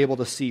craziness, I'll be able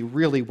to see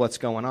really what's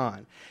going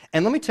on.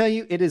 And let me tell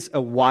you, it is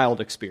a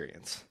wild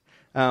experience.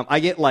 I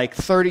get like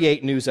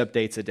 38 news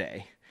updates a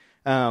day,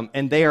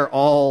 and they are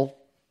all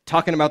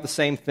talking about the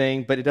same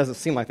thing, but it doesn't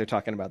seem like they're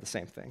talking about the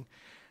same thing.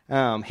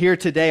 Here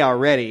today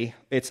already,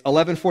 it's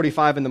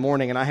 11:45 in the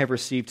morning, and I have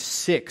received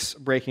 6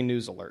 breaking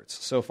news alerts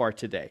so far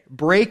today.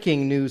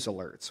 Breaking news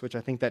alerts, which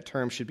I think that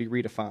term should be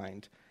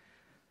redefined.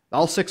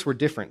 All 6 were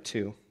different,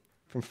 too,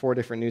 from 4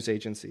 different news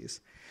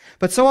agencies.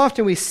 But so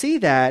often we see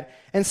that,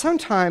 and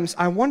sometimes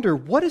I wonder,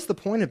 what is the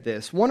point of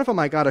this? One of them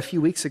I got a few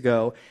weeks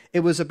ago. It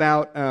was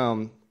about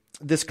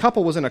this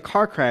couple was in a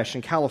car crash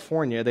in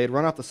California. They had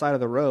run off the side of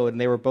the road,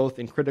 and they were both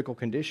in critical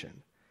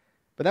condition.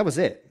 But that was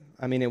it.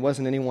 I mean, it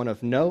wasn't anyone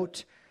of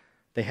note.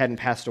 They hadn't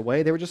passed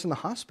away. They were just in the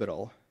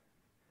hospital.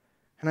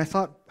 And I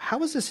thought,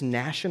 how is this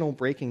national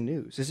breaking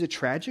news? Is it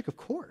tragic? Of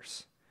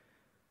course.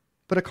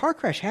 But a car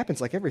crash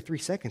happens like every 3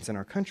 seconds in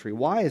our country.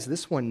 Why is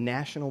this one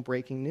national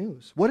breaking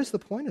news? What is the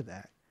point of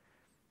that?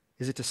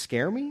 Is it to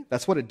scare me?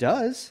 That's what it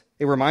does.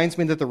 It reminds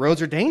me that the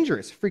roads are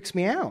dangerous. It freaks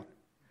me out.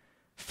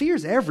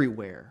 Fear's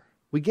everywhere.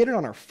 We get it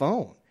on our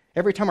phone.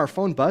 Every time our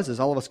phone buzzes,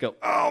 all of us go,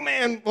 oh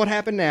man, what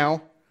happened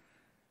now?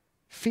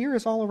 Fear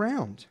is all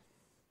around.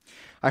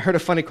 I heard a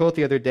funny quote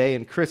the other day,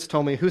 and Chris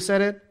told me, who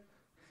said it?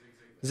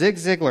 Zig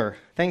Ziglar.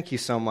 Thank you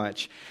so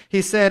much.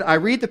 He said, I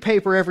read the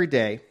paper every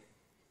day,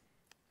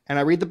 and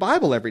I read the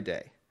Bible every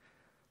day.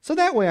 So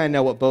that way I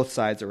know what both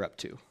sides are up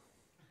to.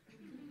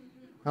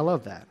 I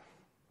love that.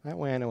 That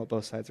way I know what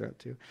both sides are up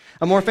to.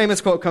 A more famous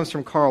quote comes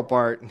from Karl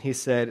Barth, and he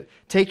said,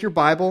 take your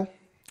Bible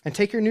and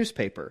take your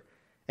newspaper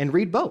and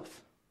read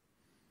both,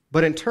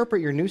 but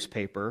interpret your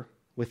newspaper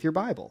with your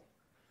Bible.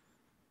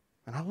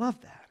 And I love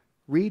that.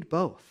 Read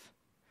both.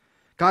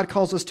 God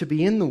calls us to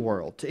be in the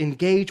world, to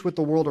engage with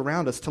the world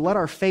around us, to let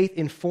our faith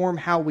inform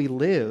how we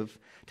live,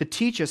 to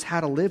teach us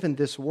how to live in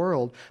this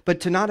world, but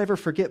to not ever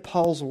forget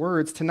Paul's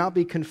words, to not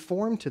be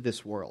conformed to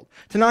this world,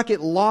 to not get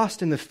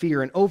lost in the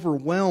fear and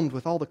overwhelmed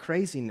with all the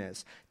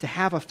craziness, to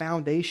have a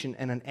foundation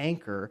and an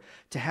anchor,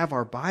 to have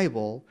our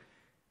Bible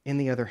in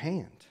the other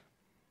hand.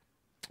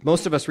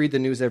 Most of us read the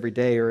news every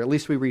day, or at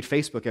least we read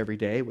Facebook every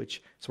day,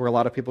 which is where a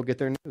lot of people get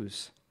their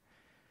news.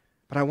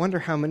 But I wonder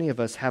how many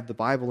of us have the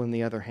Bible in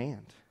the other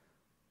hand.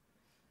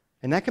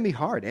 And that can be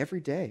hard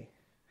every day.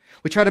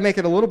 We try to make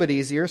it a little bit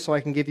easier, so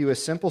I can give you a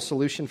simple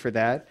solution for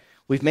that.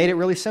 We've made it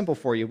really simple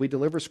for you. We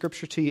deliver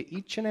Scripture to you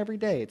each and every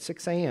day at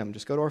 6 a.m.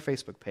 Just go to our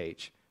Facebook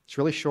page. It's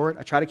really short.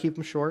 I try to keep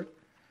them short.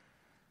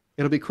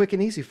 It'll be quick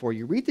and easy for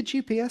you. Read the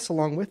GPS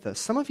along with us.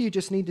 Some of you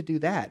just need to do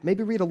that.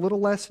 Maybe read a little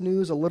less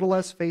news, a little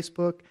less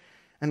Facebook,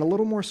 and a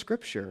little more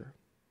Scripture,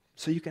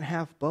 so you can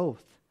have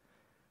both.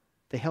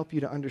 They help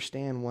you to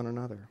understand one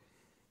another.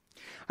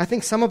 I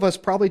think some of us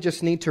probably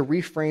just need to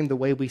reframe the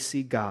way we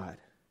see God.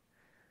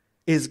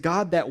 Is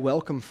God that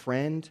welcome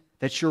friend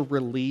that you're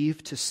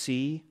relieved to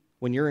see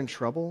when you're in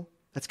trouble,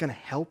 that's going to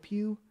help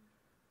you?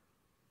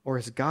 Or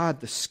is God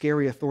the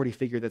scary authority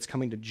figure that's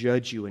coming to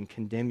judge you and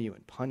condemn you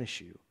and punish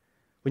you?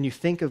 When you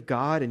think of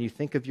God and you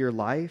think of your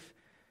life,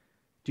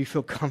 do you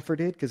feel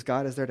comforted because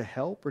God is there to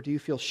help, or do you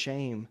feel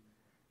shame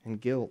and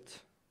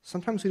guilt?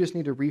 Sometimes we just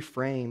need to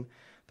reframe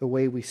the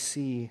way we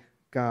see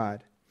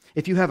God.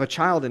 If you have a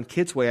child in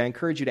Kids Way, I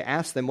encourage you to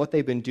ask them what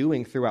they've been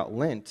doing throughout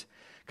Lent,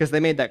 because they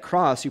made that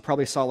cross you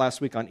probably saw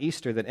last week on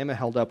Easter that Emma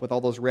held up with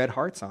all those red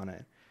hearts on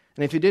it.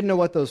 And if you didn't know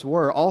what those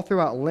were, all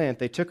throughout Lent,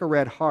 they took a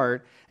red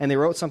heart and they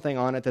wrote something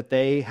on it that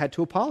they had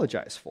to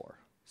apologize for,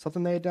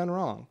 something they had done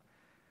wrong.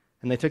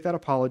 And they took that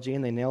apology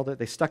and they nailed it.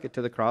 They stuck it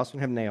to the cross. We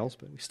didn't have nails,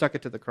 but we stuck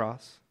it to the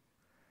cross.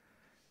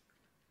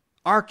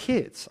 Our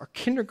kids, our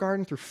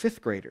kindergarten through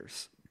fifth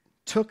graders,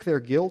 took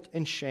their guilt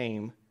and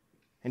shame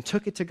and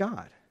took it to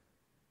God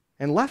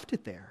and left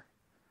it there.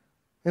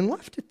 And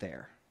left it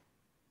there.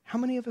 How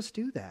many of us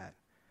do that?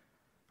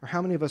 Or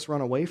how many of us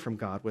run away from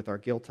God with our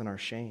guilt and our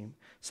shame?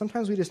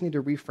 Sometimes we just need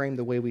to reframe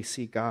the way we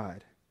see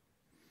God.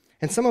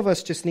 And some of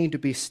us just need to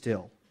be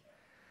still.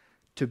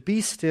 To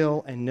be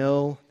still and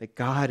know that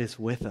God is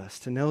with us.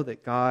 To know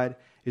that God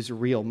is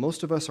real.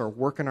 Most of us are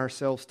working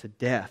ourselves to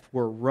death.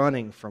 We're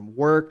running from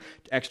work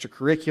to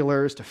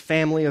extracurriculars to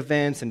family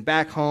events and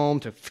back home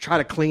to try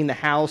to clean the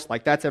house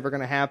like that's ever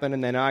going to happen.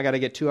 And then I got to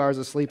get 2 hours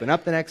of sleep and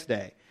up the next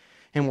day.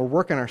 And we're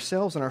working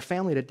ourselves and our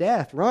family to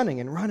death, running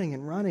and running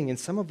and running. And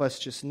some of us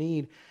just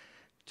need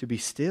to be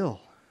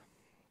still.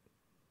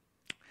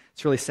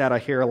 It's really sad. I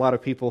hear a lot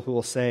of people who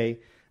will say,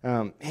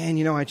 man,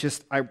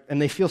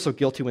 and they feel so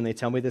guilty when they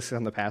tell me this.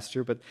 I'm the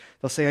pastor, but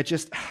they'll say,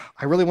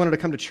 I really wanted to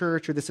come to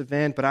church or this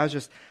event, but I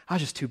was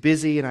just too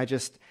busy, and I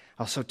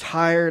was so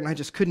tired, and I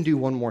just couldn't do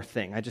one more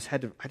thing. I just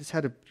had to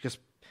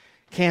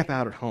camp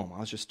out at home. I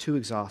was just too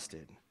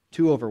exhausted,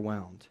 too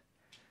overwhelmed.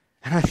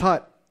 And I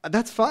thought,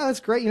 that's fine,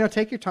 that's great.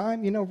 Take your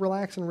time,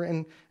 relax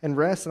and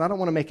rest. And I don't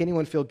want to make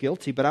anyone feel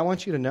guilty, but I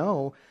want you to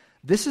know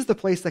this is the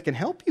place that can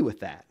help you with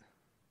that.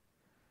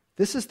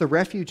 This is the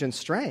refuge and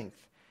strength.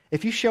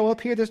 If you show up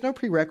here, there's no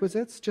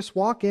prerequisites. Just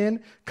walk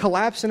in,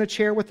 collapse in a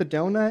chair with a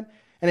donut,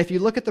 and if you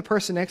look at the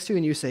person next to you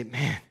and you say,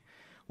 man,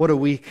 what a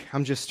week,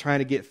 I'm just trying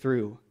to get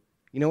through.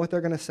 You know what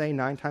they're going to say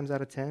 9 times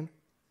out of 10?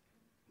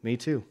 Me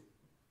too.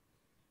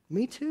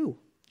 Me too.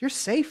 You're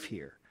safe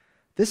here.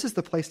 This is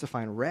the place to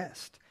find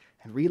rest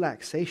and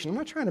relaxation. I'm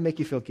not trying to make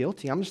you feel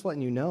guilty. I'm just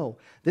letting you know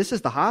this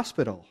is the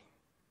hospital.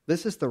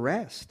 This is the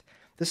rest.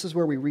 This is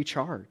where we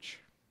recharge.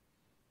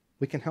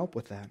 We can help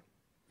with that.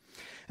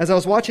 As I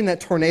was watching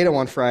that tornado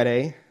on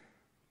Friday,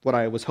 what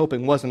I was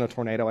hoping wasn't a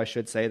tornado, I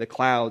should say, the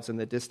clouds in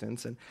the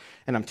distance, and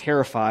I'm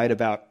terrified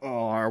about,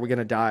 are we going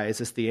to die? Is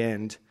this the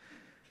end?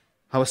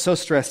 I was so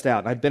stressed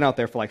out. I'd been out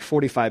there for like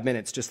 45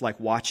 minutes just like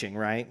watching,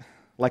 right?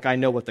 Like I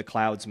know what the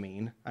clouds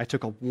mean. I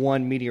took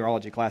one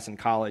meteorology class in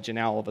college, and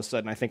now all of a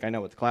sudden I think I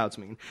know what the clouds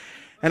mean.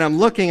 And I'm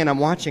looking and I'm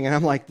watching, and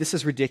I'm like, this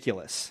is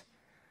ridiculous.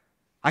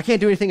 I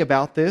can't do anything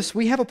about this.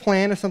 We have a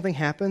plan if something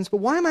happens, but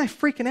why am I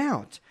freaking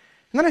out?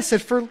 And then I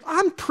said,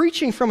 I'm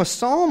preaching from a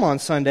psalm on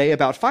Sunday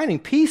about finding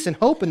peace and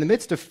hope in the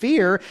midst of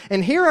fear,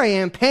 and here I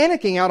am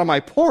panicking out on my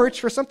porch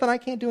for something I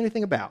can't do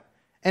anything about.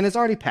 And it's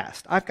already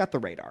passed. I've got the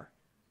radar.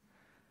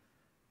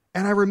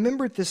 And I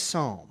remembered this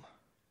psalm.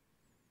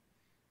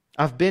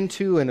 I've been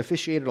to and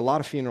officiated a lot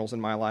of funerals in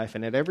my life,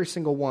 and at every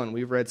single one,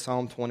 we've read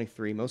Psalm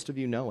 23. Most of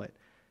you know it.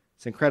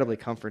 It's incredibly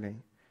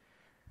comforting.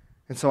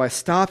 And so I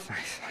stopped, and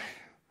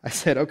I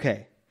said,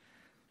 okay,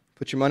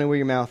 put your money where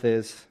your mouth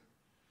is.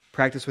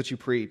 Practice what you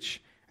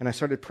preach. And I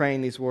started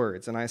praying these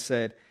words. And I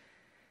said,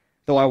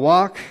 though I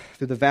walk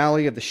through the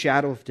valley of the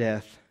shadow of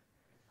death,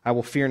 I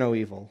will fear no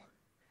evil.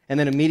 And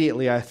then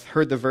immediately I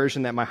heard the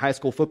version that my high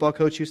school football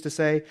coach used to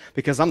say,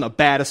 because I'm the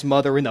baddest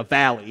mother in the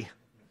valley.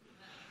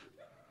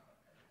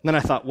 And then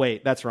I thought,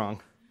 wait, that's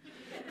wrong.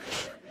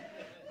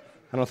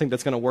 I don't think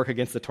that's going to work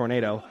against the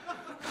tornado.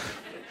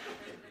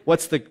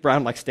 What's the,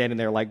 I'm like standing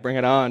there like, bring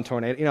it on,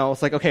 tornado.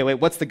 It's like, okay, wait,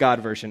 what's the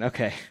God version?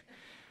 Okay.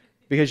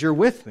 Because you're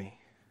with me.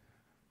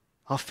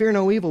 I'll fear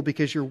no evil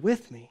because you're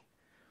with me.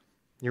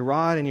 Your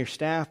rod and your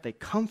staff, they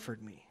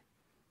comfort me.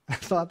 I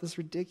thought this was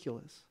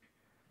ridiculous.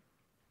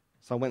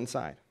 So I went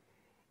inside.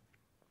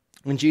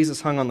 When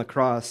Jesus hung on the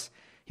cross,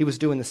 he was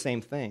doing the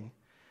same thing.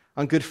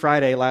 On Good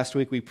Friday last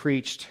week, we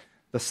preached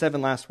the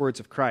 7 last words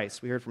of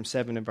Christ. We heard from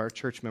 7 of our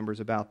church members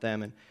about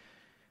them. And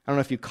I don't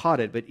know if you caught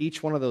it, but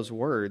each one of those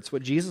words,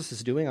 what Jesus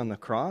is doing on the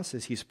cross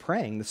is he's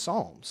praying the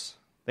Psalms.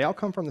 They all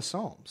come from the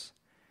Psalms.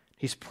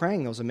 He's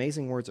praying those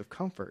amazing words of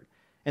comfort.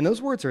 And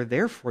those words are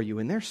there for you,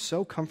 and they're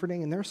so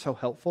comforting, and they're so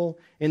helpful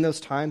in those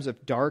times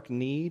of dark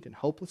need and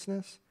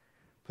hopelessness.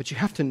 But you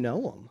have to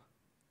know them.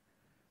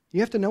 You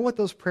have to know what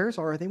those prayers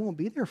are, or they won't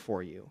be there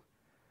for you.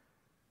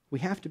 We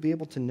have to be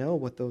able to know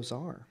what those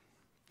are.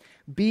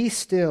 Be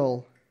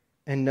still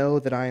and know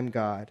that I am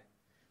God.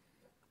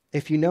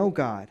 If you know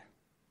God,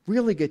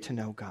 really get to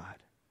know God,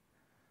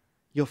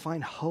 you'll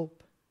find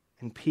hope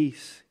and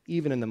peace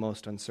even in the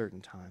most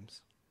uncertain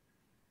times.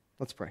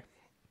 Let's pray.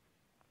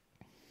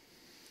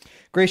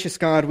 Gracious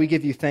God, we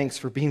give you thanks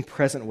for being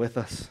present with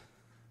us.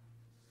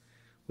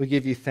 We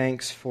give you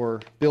thanks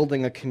for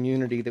building a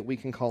community that we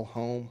can call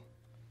home.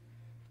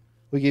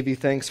 We give you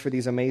thanks for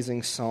these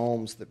amazing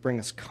psalms that bring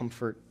us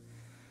comfort,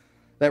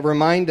 that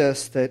remind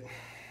us that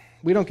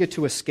we don't get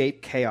to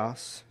escape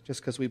chaos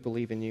just because we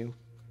believe in you.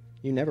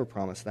 You never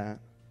promised that.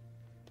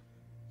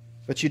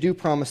 But you do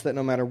promise that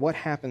no matter what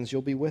happens,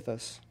 you'll be with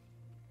us.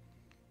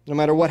 No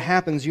matter what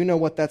happens, you know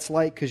what that's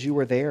like because you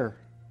were there.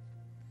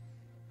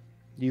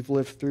 You've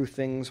lived through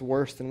things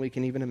worse than we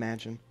can even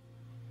imagine.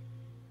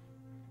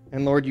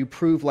 And Lord, you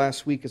proved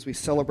last week as we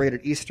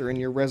celebrated Easter and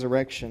your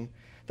resurrection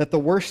that the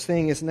worst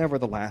thing is never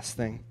the last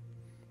thing,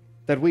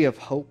 that we have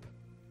hope,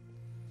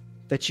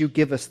 that you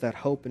give us that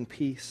hope and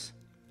peace.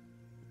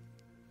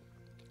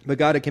 But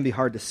God, it can be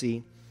hard to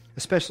see,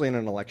 especially in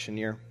an election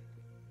year.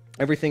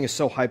 Everything is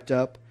so hyped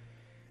up.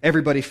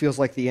 Everybody feels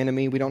like the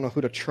enemy. We don't know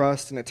who to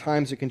trust, and at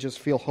times it can just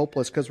feel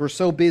hopeless because we're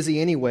so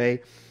busy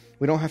anyway.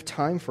 We don't have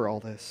time for all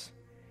this.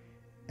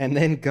 And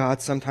then,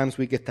 God, sometimes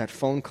we get that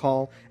phone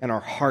call and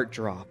our heart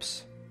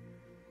drops.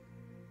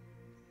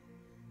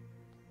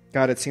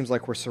 God, it seems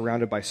like we're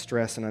surrounded by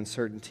stress and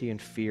uncertainty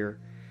and fear.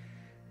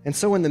 And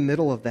so in the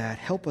middle of that,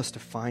 help us to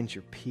find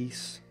your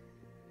peace.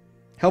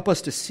 Help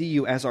us to see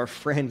you as our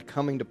friend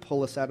coming to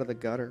pull us out of the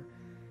gutter.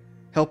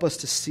 Help us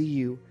to see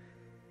you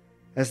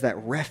as that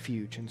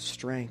refuge and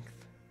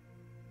strength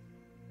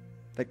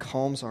that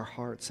calms our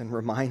hearts and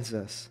reminds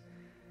us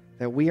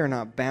that we are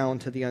not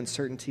bound to the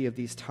uncertainty of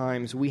these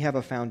times. We have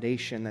a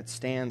foundation that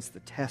stands the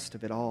test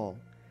of it all,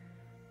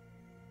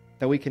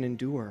 that we can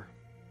endure,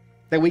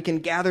 that we can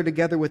gather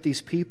together with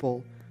these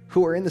people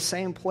who are in the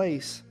same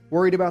place,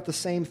 worried about the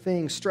same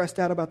thing, stressed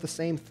out about the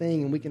same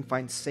thing, and we can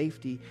find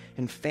safety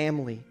and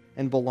family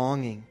and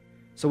belonging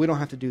so we don't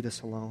have to do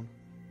this alone.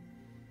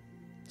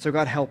 So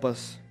God, help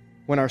us.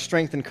 When our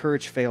strength and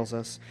courage fails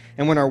us,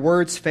 and when our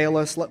words fail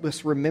us, let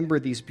us remember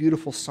these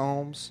beautiful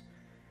psalms,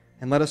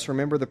 and let us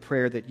remember the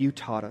prayer that you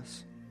taught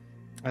us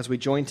as we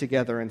join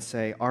together and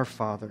say, Our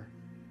Father,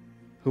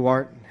 who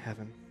art in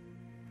heaven,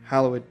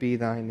 hallowed be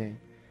thy name.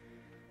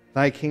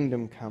 Thy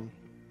kingdom come,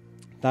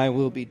 thy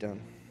will be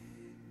done,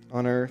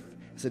 on earth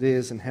as it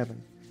is in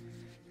heaven.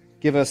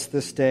 Give us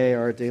this day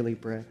our daily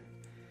bread,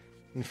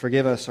 and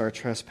forgive us our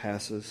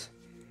trespasses,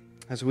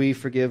 as we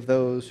forgive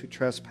those who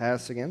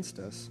trespass against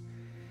us.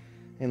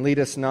 And lead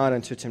us not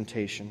into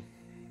temptation,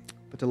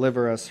 but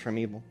deliver us from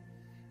evil.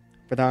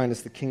 For thine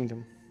is the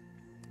kingdom,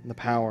 and the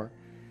power,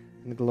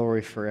 and the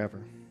glory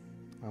forever.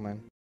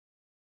 Amen.